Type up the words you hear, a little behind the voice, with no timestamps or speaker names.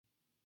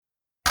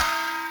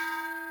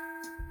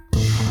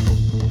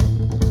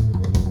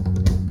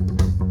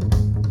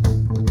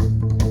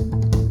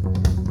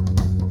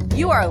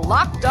are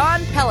Locked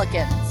On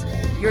Pelicans,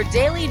 your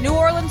daily New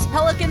Orleans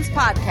Pelicans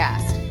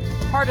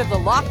podcast, part of the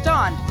Locked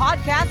On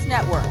Podcast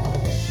Network,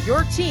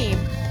 your team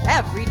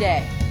every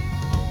day.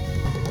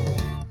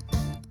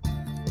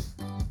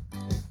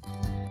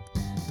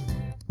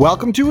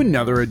 Welcome to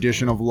another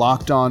edition of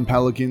Locked On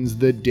Pelicans,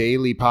 the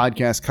daily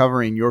podcast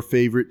covering your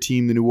favorite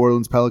team, the New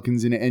Orleans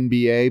Pelicans in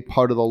NBA,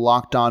 part of the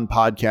Locked On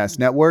Podcast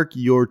Network,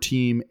 your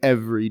team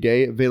every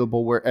day,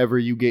 available wherever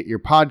you get your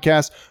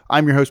podcasts.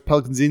 I'm your host,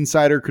 Pelicans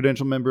Insider,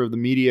 credential member of the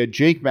media,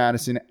 Jake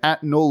Madison,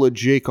 at NOLA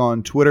Jake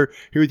on Twitter,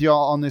 here with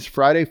y'all on this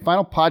Friday,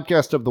 final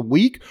podcast of the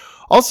week.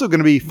 Also going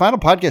to be final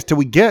podcast till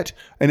we get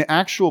an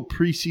actual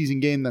preseason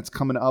game that's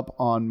coming up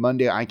on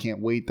Monday. I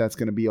can't wait. That's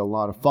going to be a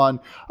lot of fun.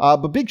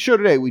 But big show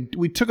today.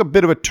 We took a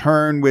bit of a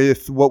turn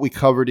with what we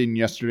covered in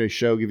yesterday's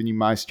show, giving you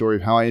my story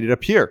of how I ended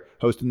up here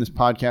hosting this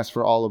podcast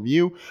for all of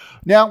you.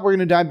 Now we're going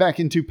to dive back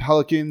into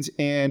Pelicans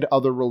and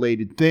other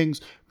related things.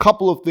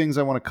 Couple of things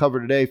I want to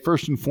cover today.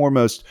 First and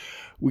foremost,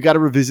 we got to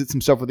revisit some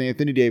stuff with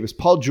Anthony Davis,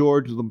 Paul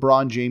George,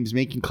 LeBron James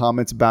making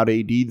comments about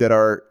AD that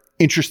are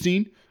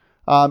interesting,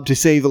 to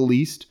say the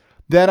least.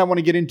 Then I want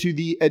to get into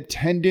the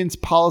attendance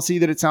policy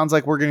that it sounds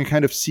like we're going to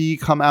kind of see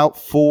come out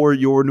for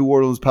your New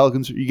Orleans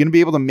Pelicans. Are you going to be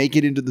able to make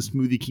it into the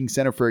Smoothie King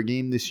Center for a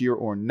game this year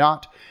or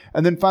not?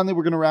 And then finally,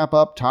 we're going to wrap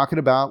up talking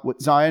about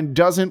what Zion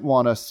doesn't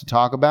want us to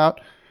talk about.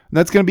 And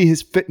that's going to be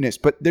his fitness.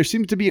 But there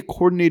seems to be a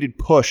coordinated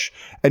push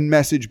and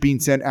message being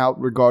sent out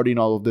regarding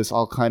all of this.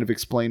 I'll kind of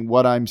explain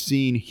what I'm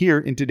seeing here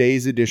in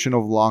today's edition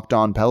of Locked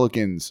On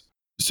Pelicans.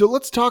 So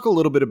let's talk a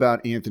little bit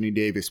about Anthony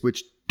Davis,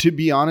 which, to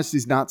be honest,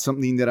 is not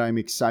something that I'm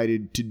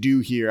excited to do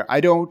here.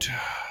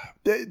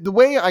 The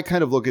way I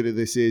kind of look at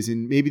this is,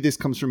 and maybe this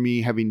comes from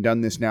me having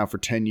done this now for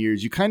 10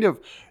 years, you kind of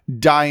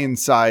die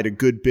inside a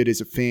good bit as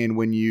a fan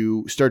when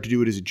you start to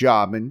do it as a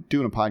job, and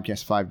doing a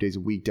podcast 5 days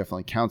a week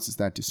definitely counts as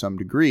that to some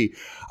degree.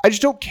 I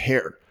just don't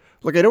care.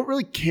 Like, I don't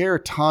really care a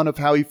ton of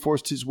how he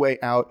forced his way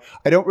out.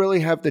 I don't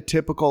really have the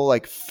typical,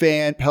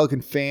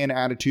 Pelican fan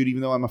attitude,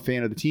 even though I'm a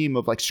fan of the team,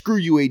 of screw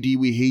you, AD,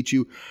 we hate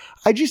you.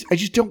 I just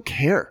don't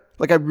care.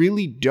 I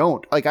really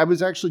don't. I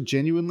was actually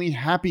genuinely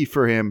happy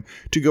for him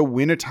to go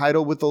win a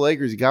title with the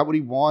Lakers. He got what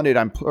he wanted.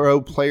 I'm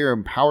pro player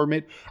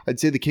empowerment. I'd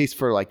say the case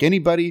for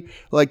anybody.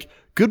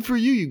 Good for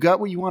you. You got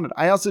what you wanted.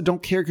 I also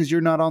don't care because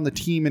you're not on the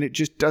team, and it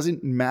just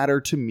doesn't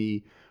matter to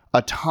me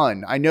a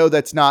ton. I know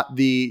that's not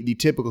the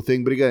typical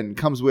thing, but again, it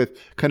comes with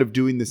kind of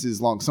doing this as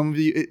long. Some of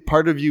you,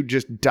 part of you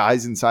just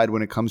dies inside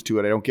when it comes to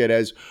it. I don't get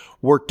as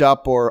worked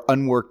up or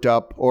unworked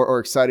up or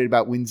excited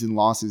about wins and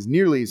losses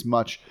nearly as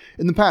much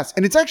in the past.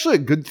 And it's actually a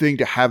good thing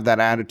to have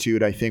that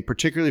attitude, I think,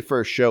 particularly for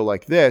a show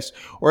like this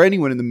or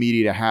anyone in the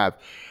media to have.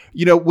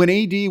 When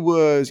AD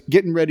was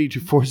getting ready to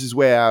force his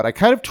way out, I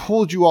kind of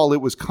told you all it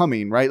was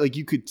coming, right?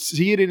 You could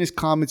see it in his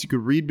comments. You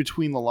could read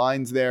between the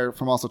lines there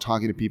from also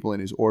talking to people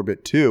in his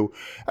orbit too.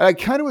 And I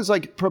kind of was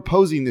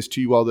proposing this to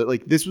you all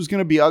that this was going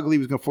to be ugly. He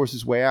was going to force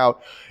his way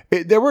out.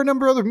 There were a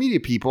number of other media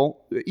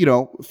people,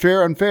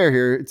 fair, unfair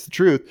here. It's the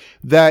truth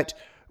that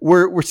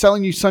were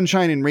selling you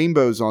sunshine and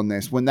rainbows on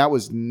this when that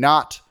was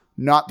not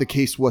the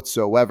case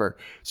whatsoever.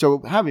 So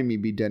having me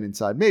be dead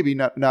inside, maybe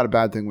not a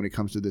bad thing when it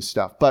comes to this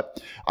stuff.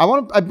 But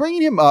I'm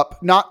bringing him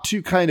up not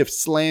to kind of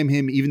slam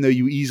him, even though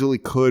you easily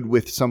could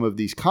with some of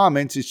these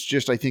comments. It's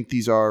just, I think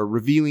these are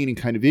revealing and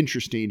kind of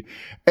interesting.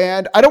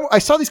 And I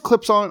saw these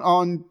clips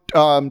on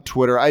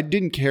Twitter. I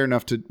didn't care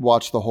enough to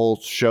watch the whole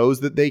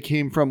shows that they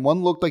came from.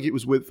 One looked like it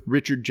was with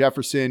Richard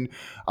Jefferson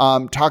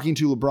talking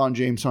to LeBron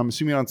James. So I'm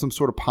assuming on some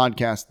sort of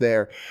podcast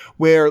there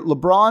where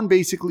LeBron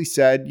basically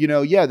said,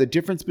 the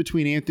difference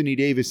between Anthony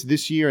Davis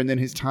this year and then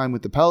his time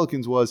with the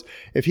Pelicans was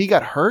if he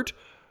got hurt,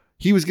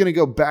 he was going to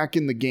go back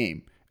in the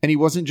game. And he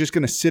wasn't just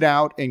going to sit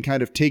out and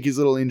kind of take his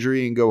little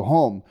injury and go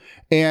home.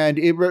 And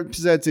it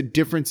represents a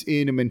difference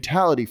in a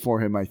mentality for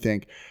him, I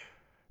think.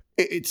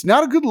 It's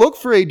not a good look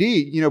for AD.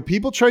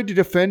 People tried to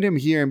defend him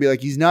here and be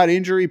like, he's not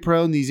injury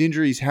prone. These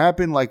injuries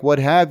happen, what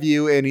have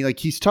you. And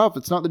he's tough.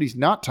 It's not that he's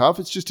not tough.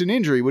 It's just an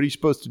injury. What are you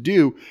supposed to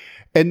do?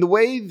 And the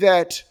way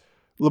that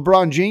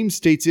LeBron James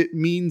states it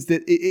means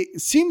that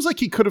it seems like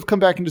he could have come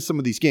back into some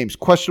of these games,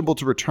 questionable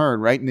to return,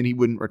 right? And then he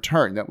wouldn't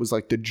return. That was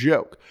the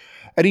joke.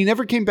 And he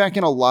never came back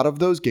in a lot of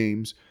those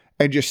games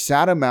and just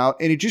sat him out.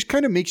 And it just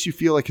kind of makes you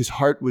feel like his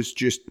heart was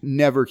just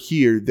never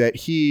here, that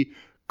he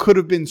could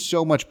have been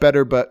so much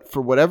better. But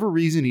for whatever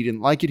reason, he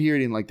didn't like it here. He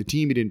didn't like the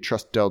team. He didn't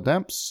trust Dell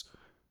Demps.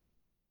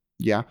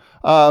 Yeah.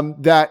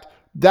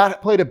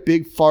 That played a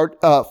big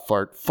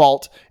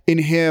fault in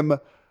him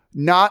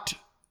not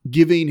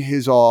giving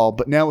his all.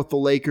 But now with the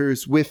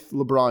Lakers, with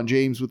LeBron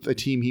James, with a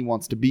team he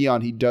wants to be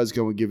on, he does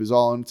go and give his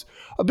all. And it's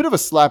a bit of a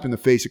slap in the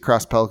face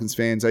across Pelicans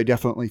fans. I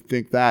definitely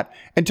think that.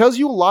 And tells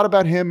you a lot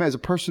about him as a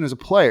person, as a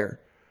player.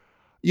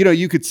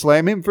 You could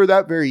slam him for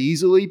that very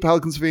easily,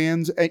 Pelicans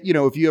fans. And,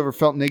 if you ever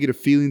felt negative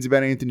feelings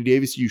about Anthony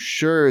Davis, you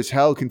sure as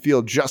hell can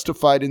feel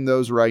justified in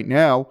those right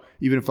now,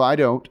 even if I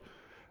don't.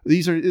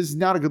 This is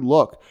not a good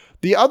look.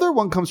 The other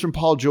one comes from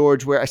Paul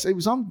George, where I say it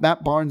was on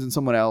Matt Barnes and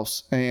someone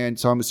else. And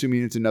so I'm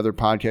assuming it's another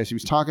podcast. He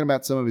was talking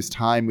about some of his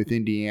time with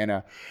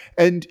Indiana.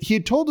 And he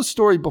had told a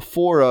story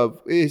before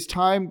his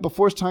time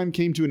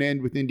came to an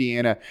end with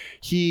Indiana.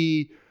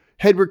 He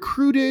had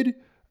recruited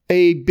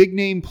a big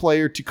name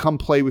player to come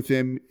play with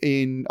him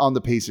on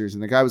the Pacers.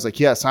 And the guy was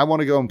like, yes, I want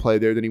to go and play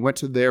there. Then he went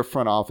to their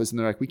front office and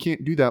they're like, we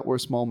can't do that. We're a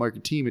small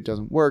market team. It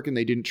doesn't work. And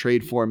they didn't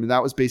trade for him. And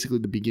that was basically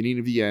the beginning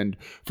of the end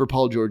for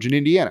Paul George in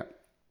Indiana.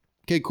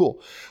 Okay,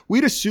 cool.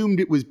 We'd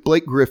assumed it was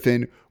Blake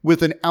Griffin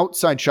with an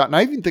outside shot. And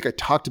I even think I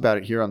talked about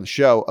it here on the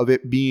show of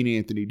it being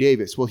Anthony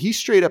Davis. Well, he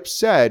straight up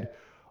said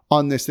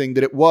on this thing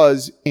that it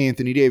was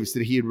Anthony Davis,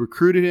 that he had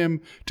recruited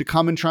him to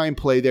come and try and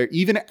play there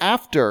even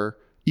after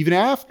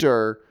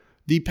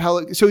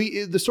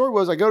the story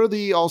was, I go to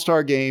the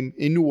All-Star game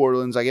in New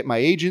Orleans. I get my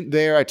agent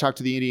there. I talk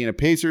to the Indiana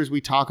Pacers.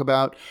 We talk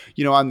about,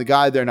 I'm the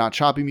guy. They're not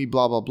chopping me,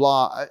 blah, blah,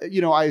 blah.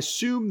 I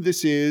assume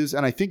this is,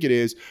 and I think it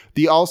is,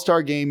 the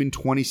All-Star game in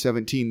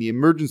 2017, the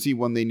emergency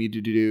one they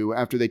needed to do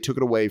after they took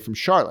it away from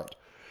Charlotte.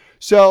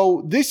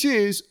 So this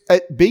is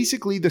at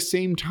basically the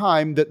same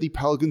time that the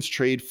Pelicans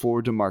trade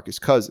for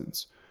DeMarcus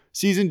Cousins.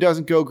 Season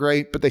doesn't go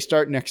great, but they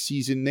start next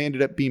season. They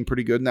ended up being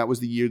pretty good, and that was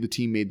the year the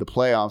team made the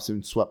playoffs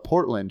and swept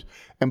Portland,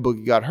 and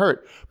Boogie got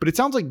hurt. But it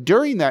sounds like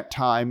during that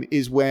time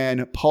is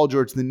when Paul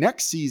George, the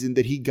next season,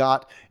 that he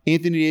got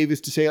Anthony Davis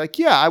to say, like,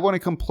 yeah, I want to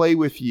come play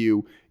with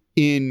you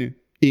in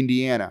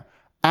Indiana,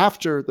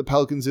 after the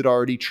Pelicans had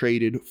already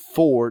traded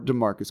for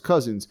DeMarcus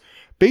Cousins.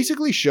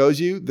 Basically shows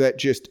you that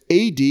just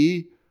AD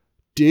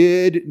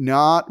did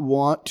not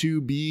want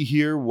to be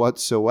here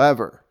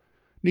whatsoever.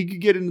 You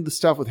could get into the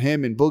stuff with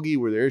him and Boogie,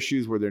 where there are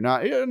issues, where they're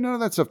not. None of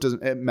that stuff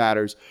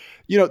matters.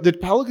 The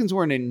Pelicans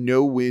were in a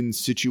no-win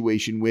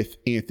situation with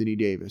Anthony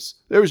Davis.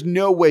 There was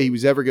no way he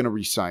was ever going to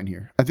re-sign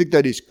here. I think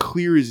that is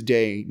clear as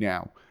day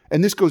now.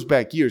 And this goes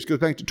back years. It goes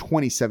back to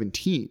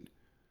 2017.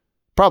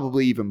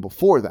 Probably even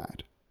before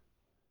that.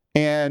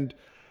 And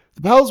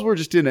the Pels were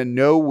just in a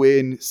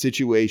no-win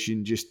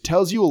situation. Just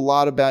tells you a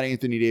lot about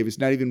Anthony Davis,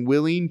 not even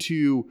willing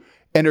to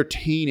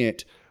entertain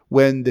it.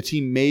 When the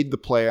team made the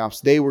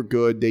playoffs, they were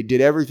good. They did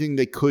everything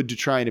they could to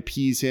try and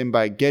appease him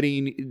by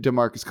getting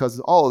DeMarcus Cousins,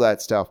 all of that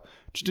stuff.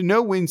 Just a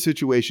no-win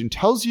situation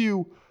tells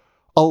you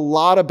a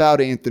lot about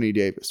Anthony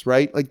Davis,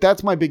 right? Like,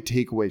 that's my big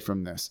takeaway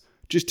from this.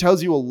 Just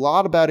tells you a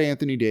lot about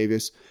Anthony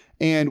Davis.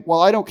 And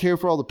while I don't care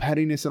for all the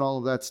pettiness and all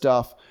of that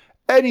stuff,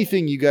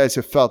 anything you guys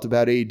have felt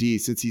about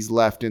AD since he's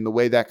left and the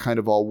way that kind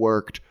of all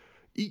worked,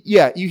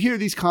 yeah, you hear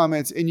these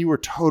comments and you were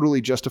totally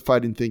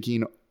justified in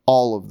thinking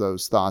all of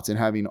those thoughts and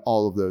having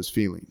all of those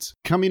feelings.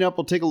 Coming up,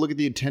 we'll take a look at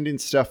the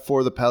attendance stuff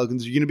for the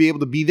Pelicans. Are you going to be able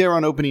to be there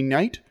on opening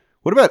night?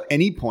 What about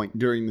any point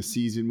during the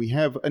season? We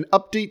have an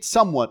update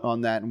somewhat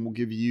on that, and we'll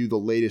give you the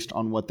latest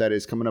on what that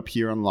is coming up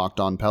here on Locked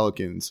On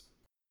Pelicans.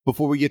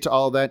 Before we get to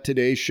all that,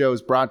 today's show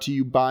is brought to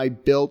you by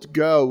Built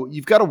Go.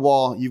 You've got a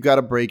wall, you've got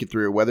to break it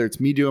through, whether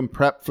it's me doing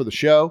prep for the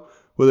show,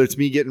 whether it's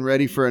me getting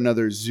ready for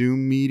another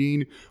Zoom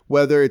meeting,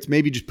 whether it's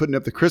maybe just putting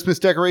up the Christmas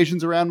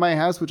decorations around my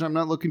house, which I'm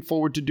not looking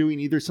forward to doing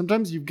either.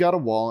 Sometimes you've got a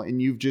wall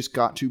and you've just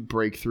got to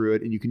break through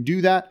it, and you can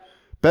do that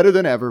better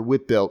than ever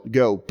with Built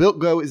Go. Built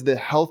Go is the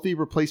healthy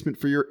replacement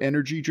for your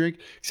energy drink,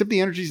 except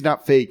the energy is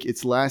not fake.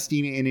 It's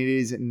lasting and it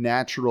is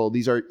natural.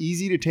 These are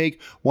easy to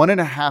take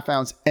 1.5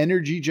 ounce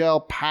energy gel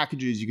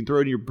packages. You can throw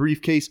it in your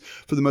briefcase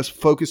for the most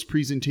focused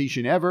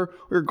presentation ever,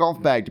 or your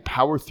golf bag to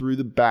power through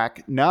the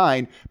back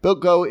nine. Built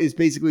Go is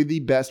basically the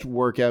best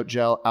workout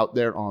gel out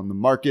there on the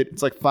market.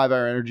 It's like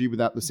 5-hour energy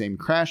without the same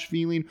crash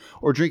feeling,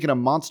 or drinking a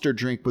Monster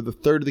drink with a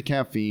third of the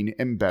caffeine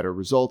and better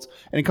results.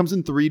 And it comes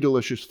in 3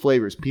 delicious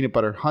flavors: peanut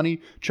butter honey,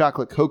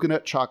 chocolate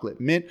coconut, chocolate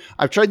mint.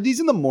 I've tried these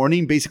in the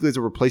morning basically as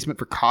a replacement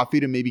for coffee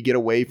to maybe get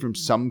away from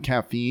some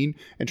caffeine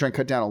and try and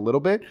cut down a little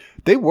bit.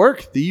 They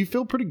work. You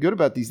feel pretty good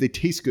about these. They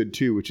taste good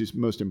too, which is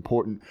most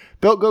important.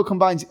 Built Go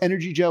combines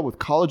energy gel with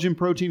collagen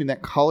protein, and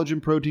that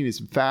collagen protein is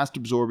fast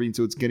absorbing,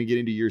 so it's going to get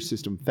into your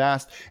system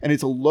fast, and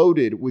it's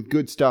loaded with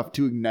good stuff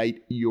to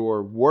ignite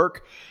your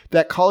work.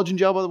 That collagen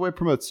gel, by the way,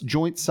 promotes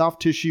joint,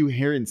 soft tissue,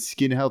 hair, and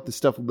skin health. This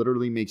stuff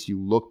literally makes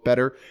you look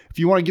better. If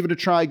you want to give it a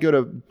try, go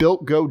to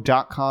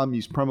BuiltGo.com,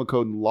 use promo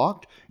code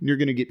LOCKED, and you're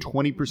going to get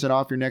 20%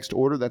 off your next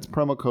order. That's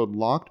promo code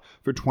LOCKED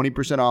for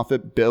 20% off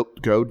at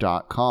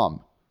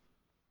BuiltGo.com.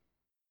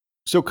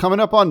 So coming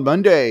up on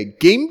Monday,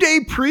 game day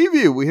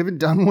preview. We haven't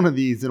done one of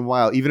these in a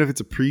while. Even if it's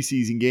a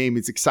preseason game,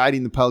 it's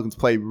exciting. The Pelicans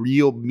play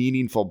real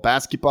meaningful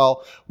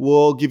basketball.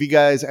 We'll give you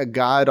guys a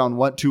guide on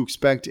what to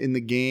expect in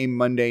the game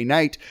Monday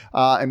night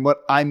and what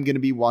I'm going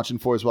to be watching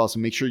for as well. So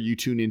make sure you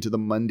tune into the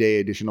Monday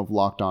edition of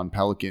Locked On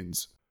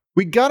Pelicans.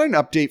 We got an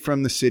update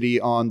from the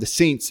city on the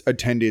Saints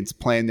attendance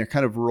plan. They're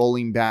kind of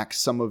rolling back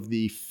some of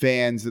the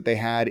fans that they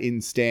had in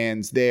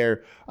stands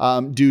there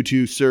due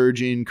to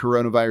surge in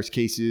coronavirus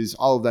cases,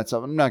 all of that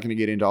stuff. I'm not going to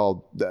get into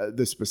all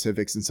the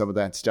specifics and some of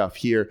that stuff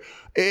here.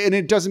 And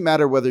it doesn't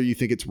matter whether you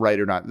think it's right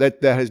or not.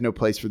 That has no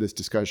place for this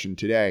discussion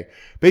today.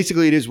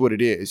 Basically, it is what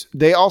it is.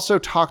 They also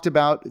talked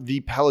about the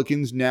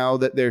Pelicans now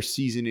that their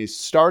season is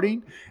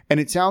starting.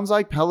 And it sounds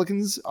like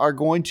Pelicans are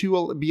going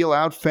to be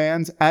allowed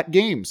fans at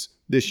games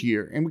this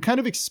year. And we kind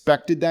of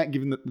expected that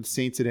given that the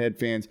Saints had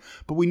fans,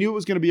 but we knew it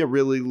was going to be a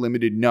really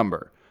limited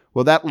number.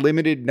 Well, that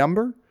limited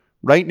number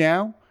right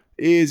now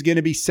is going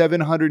to be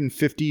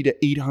 750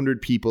 to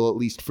 800 people, at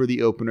least for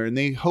the opener. And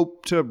they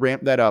hope to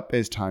ramp that up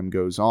as time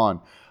goes on.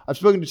 I've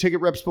spoken to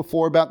ticket reps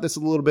before about this a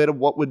little bit of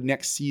what would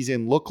next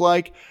season look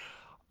like.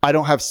 I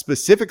don't have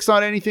specifics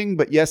on anything,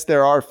 but yes,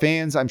 there are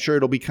fans. I'm sure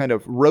it'll be kind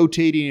of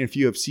rotating. If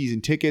you have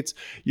season tickets,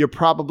 you're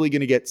probably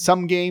going to get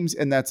some games,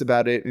 and that's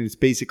about it. And it's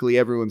basically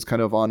everyone's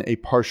kind of on a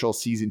partial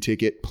season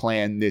ticket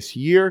plan this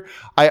year.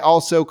 I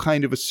also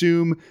kind of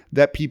assume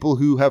that people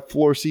who have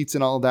floor seats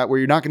and all of that, where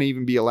you're not going to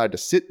even be allowed to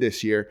sit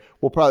this year,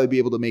 will probably be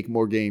able to make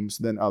more games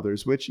than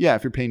others, which, yeah,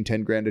 if you're paying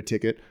 $10,000 a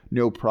ticket,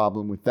 no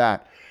problem with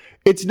that.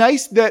 It's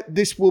nice that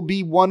this will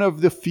be one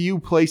of the few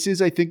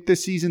places, I think,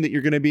 this season that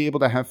you're going to be able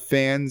to have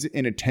fans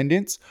in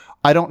attendance.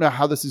 I don't know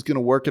how this is going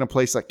to work in a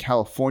place like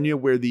California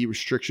where the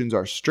restrictions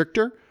are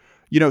stricter.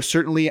 You know,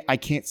 certainly I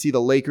can't see the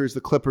Lakers, the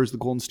Clippers, the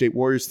Golden State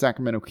Warriors,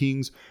 Sacramento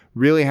Kings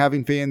really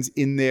having fans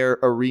in their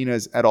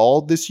arenas at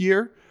all this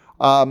year.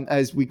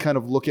 As we kind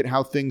of look at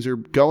how things are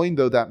going,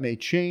 though that may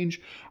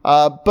change.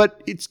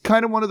 But it's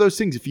kind of one of those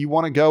things. If you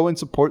want to go and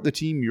support the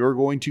team, you're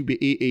going to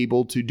be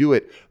able to do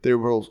it. There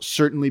will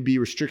certainly be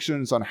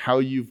restrictions on how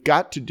you've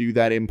got to do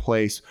that in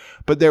place,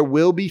 but there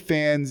will be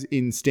fans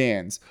in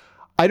stands.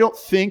 I don't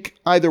think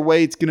either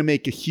way it's going to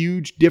make a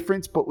huge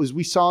difference, but as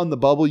we saw in the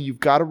bubble, you've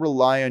got to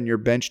rely on your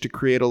bench to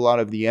create a lot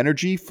of the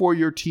energy for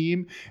your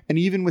team. And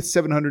even with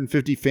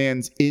 750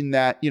 fans in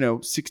that,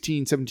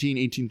 16, 17,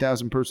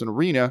 18,000 person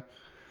arena,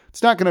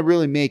 it's not going to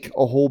really make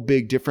a whole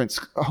big difference.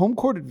 A home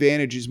court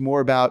advantage is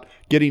more about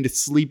getting to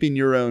sleep in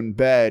your own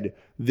bed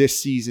this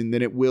season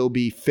than it will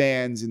be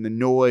fans and the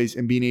noise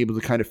and being able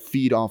to kind of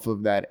feed off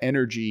of that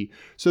energy.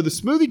 So the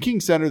Smoothie King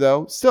Center,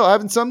 though, still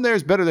having some there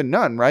is better than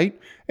none, right?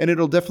 And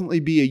it'll definitely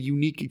be a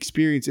unique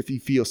experience if you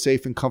feel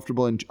safe and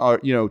comfortable and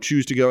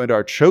choose to go and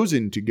are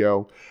chosen to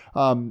go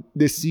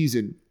this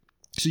season.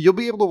 So you'll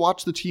be able to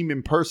watch the team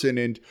in person.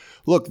 And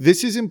look,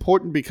 this is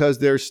important because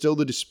there's still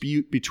the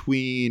dispute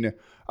between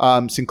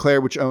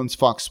Sinclair, which owns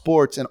Fox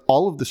Sports, and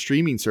all of the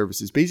streaming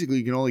services. Basically,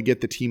 you can only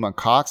get the team on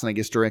Cox and I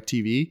guess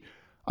DirecTV.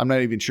 I'm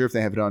not even sure if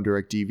they have it on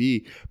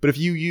DirecTV. But if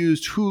you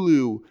used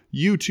Hulu,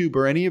 YouTube,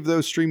 or any of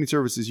those streaming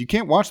services, you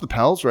can't watch the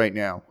Pels right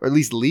now, or at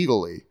least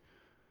legally.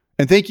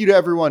 And thank you to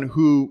everyone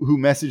who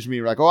messaged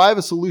me like, oh, I have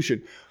a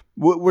solution.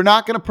 We're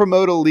not going to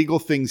promote illegal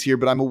things here,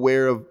 but I'm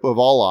aware of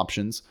all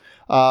options.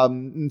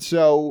 And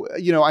so,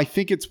 I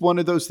think it's one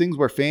of those things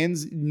where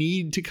fans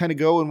need to kind of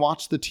go and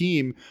watch the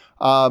team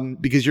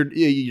because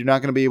you're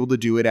not going to be able to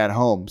do it at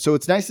home. So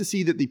it's nice to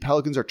see that the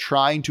Pelicans are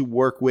trying to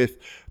work with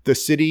the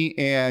city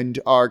and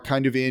are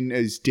kind of in,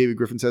 as David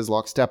Griffin says,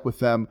 lockstep with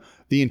them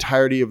the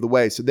entirety of the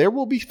way. So there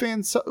will be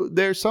fans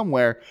there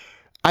somewhere.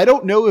 I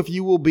don't know if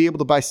you will be able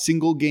to buy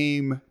single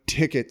game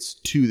tickets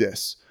to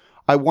this.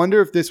 I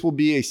wonder if this will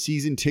be a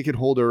season ticket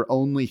holder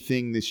only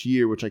thing this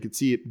year, which I could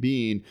see it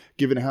being,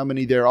 given how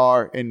many there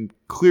are and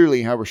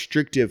clearly how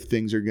restrictive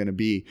things are going to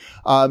be.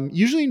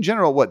 Usually in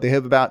general, they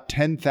have about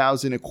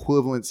 10,000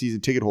 equivalent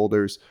season ticket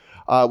holders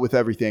with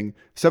everything.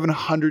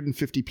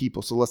 750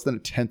 people, so less than a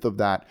tenth of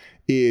that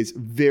is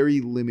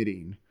very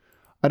limiting.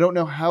 I don't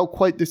know how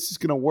quite this is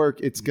going to work.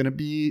 It's going to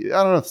be,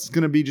 I don't know if it's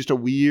going to be just a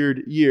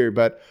weird year,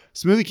 but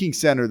Smoothie King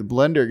Center, the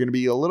Blender, are going to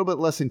be a little bit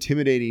less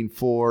intimidating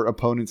for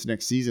opponents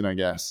next season, I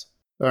guess.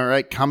 All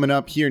right, coming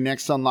up here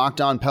next on Locked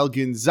On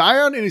Pelicans,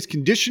 Zion and his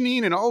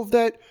conditioning and all of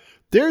that.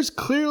 There's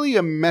clearly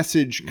a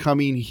message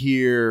coming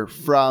here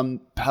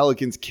from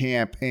Pelicans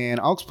camp, and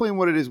I'll explain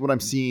what it is, what I'm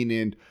seeing,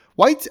 and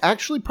why it's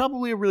actually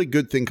probably a really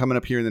good thing coming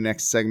up here in the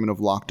next segment of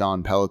Locked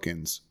On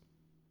Pelicans.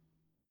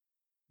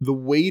 The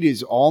wait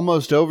is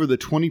almost over. The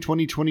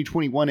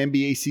 2020-2021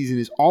 NBA season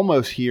is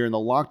almost here, and the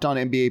Locked On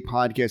NBA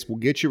podcast will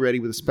get you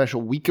ready with a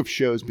special week of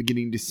shows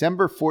beginning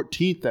December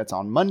 14th. That's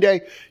on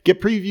Monday.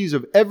 Get previews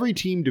of every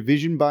team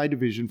division by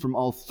division from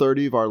all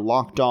 30 of our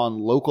Locked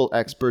On local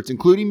experts,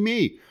 including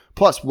me.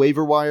 Plus,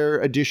 waiver wire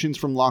additions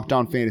from Locked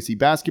On Fantasy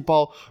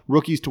Basketball,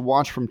 rookies to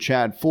watch from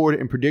Chad Ford,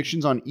 and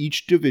predictions on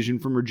each division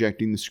from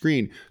Rejecting the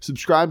Screen.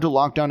 Subscribe to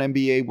Locked On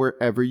NBA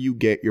wherever you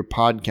get your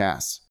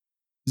podcasts.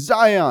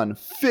 Zion,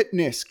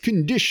 fitness,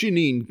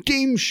 conditioning,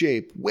 game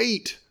shape,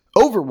 weight,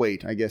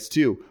 overweight, I guess,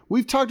 too.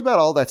 We've talked about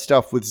all that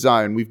stuff with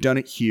Zion. We've done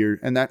it here,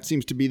 and that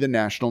seems to be the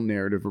national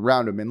narrative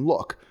around him. And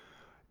look,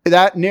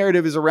 that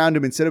narrative is around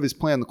him instead of his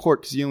play on the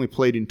court because he only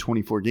played in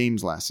 24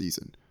 games last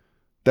season.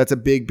 That's a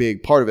big,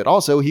 big part of it.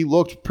 Also, he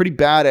looked pretty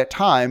bad at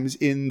times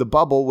in the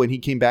bubble when he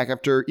came back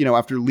after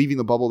leaving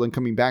the bubble, then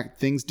coming back.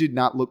 Things did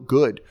not look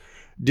good.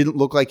 didn't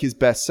look like his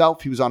best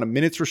self. He was on a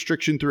minutes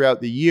restriction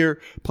throughout the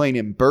year, playing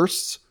in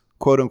bursts,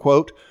 quote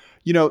unquote.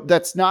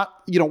 That's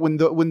not,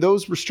 when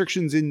those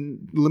restrictions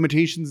and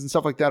limitations and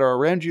stuff like that are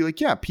around you,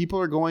 people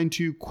are going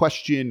to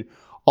question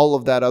all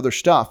of that other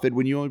stuff. And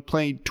when you only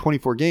play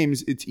 24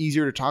 games, it's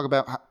easier to talk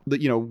about,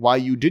 why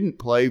you didn't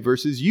play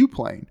versus you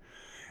playing.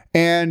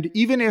 And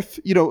even if,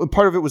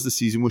 part of it was the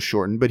season was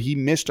shortened, but he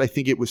missed, I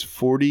think it was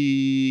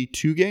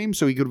 42 games.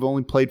 So he could have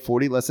only played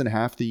 40, less than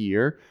half the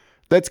year.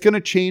 That's going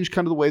to change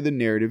kind of the way the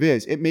narrative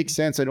is. It makes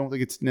sense. I don't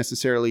think it's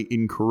necessarily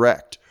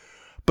incorrect,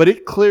 but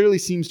it clearly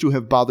seems to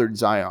have bothered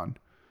Zion.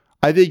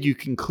 I think you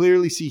can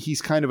clearly see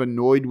he's kind of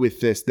annoyed with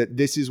this, that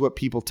this is what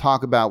people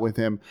talk about with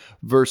him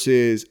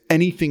versus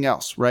anything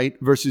else, right?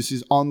 Versus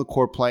his on the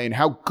court play and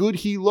how good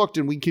he looked.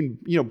 And we can,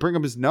 bring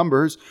up his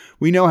numbers.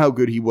 We know how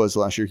good he was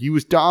last year. He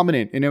was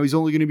dominant, and now he's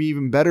only going to be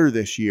even better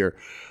this year.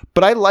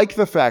 But I like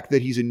the fact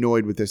that he's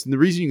annoyed with this. And the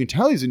reason you can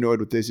tell he's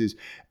annoyed with this is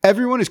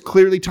everyone is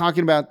clearly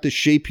talking about the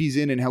shape he's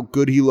in and how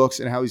good he looks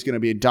and how he's going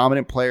to be a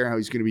dominant player, how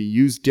he's going to be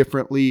used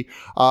differently,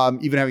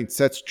 even having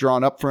sets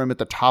drawn up for him at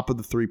the top of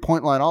the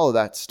 3-point line, all of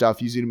that stuff,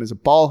 using him as a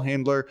ball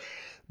handler.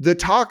 The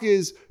talk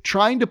is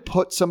trying to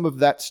put some of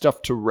that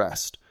stuff to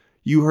rest.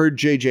 You heard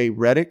JJ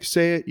Redick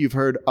say it. You've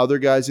heard other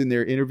guys in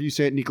their interview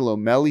say it. Nicolo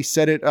Melli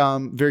said it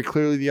very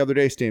clearly the other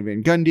day. Stan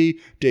Van Gundy,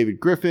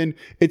 David Griffin.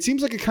 It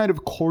seems like a kind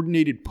of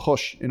coordinated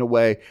push in a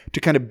way to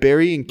kind of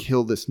bury and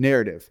kill this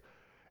narrative.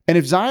 And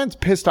if Zion's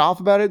pissed off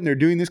about it and they're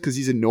doing this because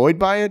he's annoyed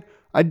by it,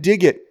 I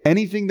dig it.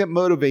 Anything that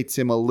motivates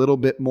him a little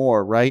bit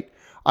more, right?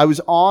 I was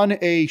on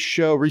a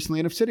show recently,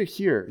 and I've said it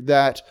here,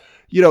 that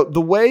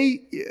the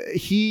way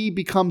he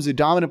becomes a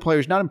dominant player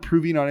is not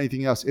improving on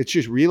anything else. It's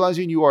just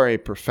realizing you are a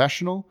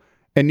professional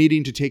and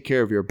needing to take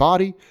care of your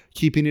body,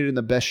 keeping it in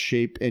the best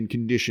shape and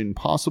condition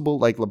possible,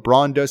 like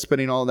LeBron does,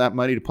 spending all that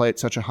money to play at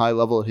such a high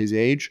level at his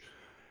age.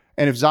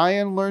 And if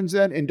Zion learns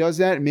that and does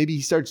that, and maybe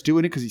he starts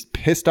doing it because he's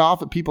pissed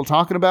off at people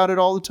talking about it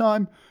all the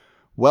time,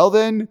 well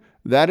then,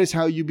 that is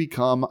how you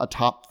become a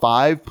top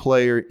 5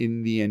 player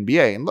in the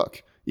NBA. And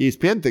look,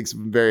 ESPN thinks of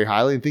him very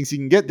highly and thinks he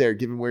can get there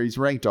given where he's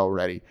ranked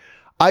already.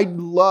 I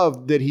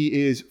love that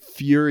he is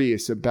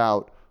furious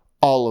about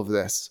all of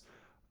this.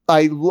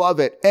 I love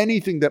it.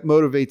 Anything that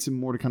motivates him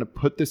more to kind of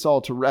put this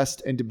all to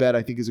rest and to bed,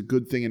 I think is a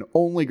good thing and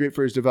only great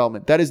for his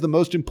development. That is the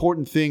most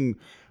important thing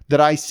that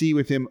I see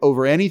with him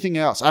over anything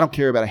else. I don't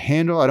care about a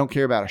handle. I don't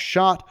care about a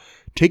shot.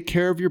 Take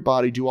care of your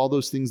body. Do all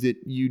those things that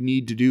you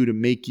need to do to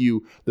make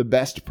you the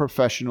best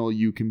professional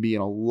you can be.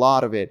 And a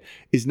lot of it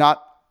is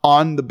not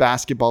on the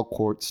basketball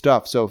court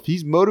stuff. So if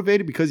he's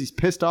motivated because he's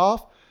pissed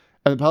off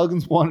and the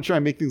Pelicans want to try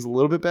and make things a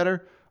little bit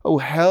better, oh,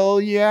 hell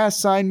yeah,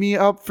 sign me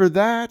up for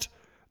that.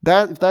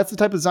 If that's the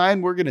type of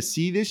Zion we're going to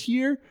see this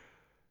year,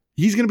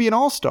 he's going to be an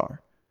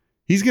all-star.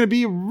 He's going to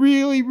be a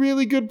really,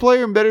 really good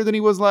player and better than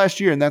he was last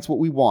year, and that's what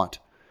we want.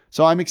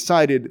 So I'm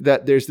excited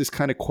that there's this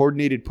kind of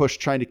coordinated push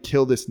trying to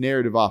kill this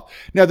narrative off.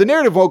 Now, the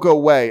narrative won't go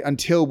away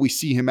until we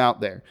see him out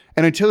there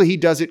and until he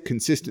does it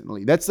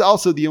consistently. That's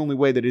also the only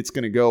way that it's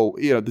going to go.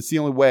 That's the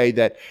only way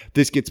that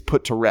this gets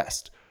put to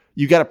rest.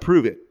 You got to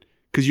prove it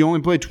because you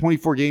only played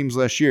 24 games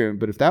last year.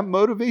 But if that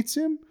motivates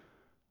him,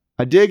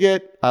 I dig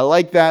it. I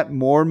like that.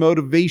 More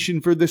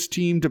motivation for this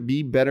team to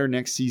be better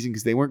next season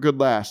because they weren't good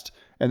last.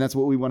 And that's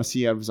what we want to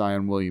see out of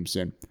Zion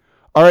Williamson.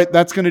 All right,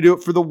 that's going to do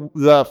it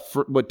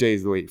for what day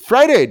is the week?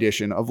 Friday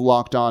edition of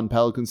Locked On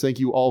Pelicans. Thank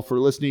you all for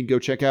listening. Go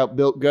check out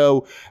Built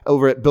Go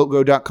over at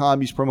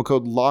BuiltGo.com. Use promo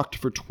code LOCKED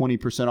for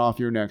 20% off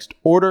your next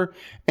order.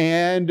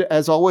 And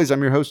as always,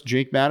 I'm your host,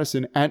 Jake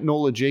Madison, at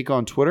NOLA Jake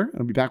on Twitter.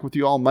 I'll be back with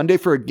you all Monday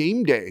for a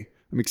game day.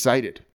 I'm excited.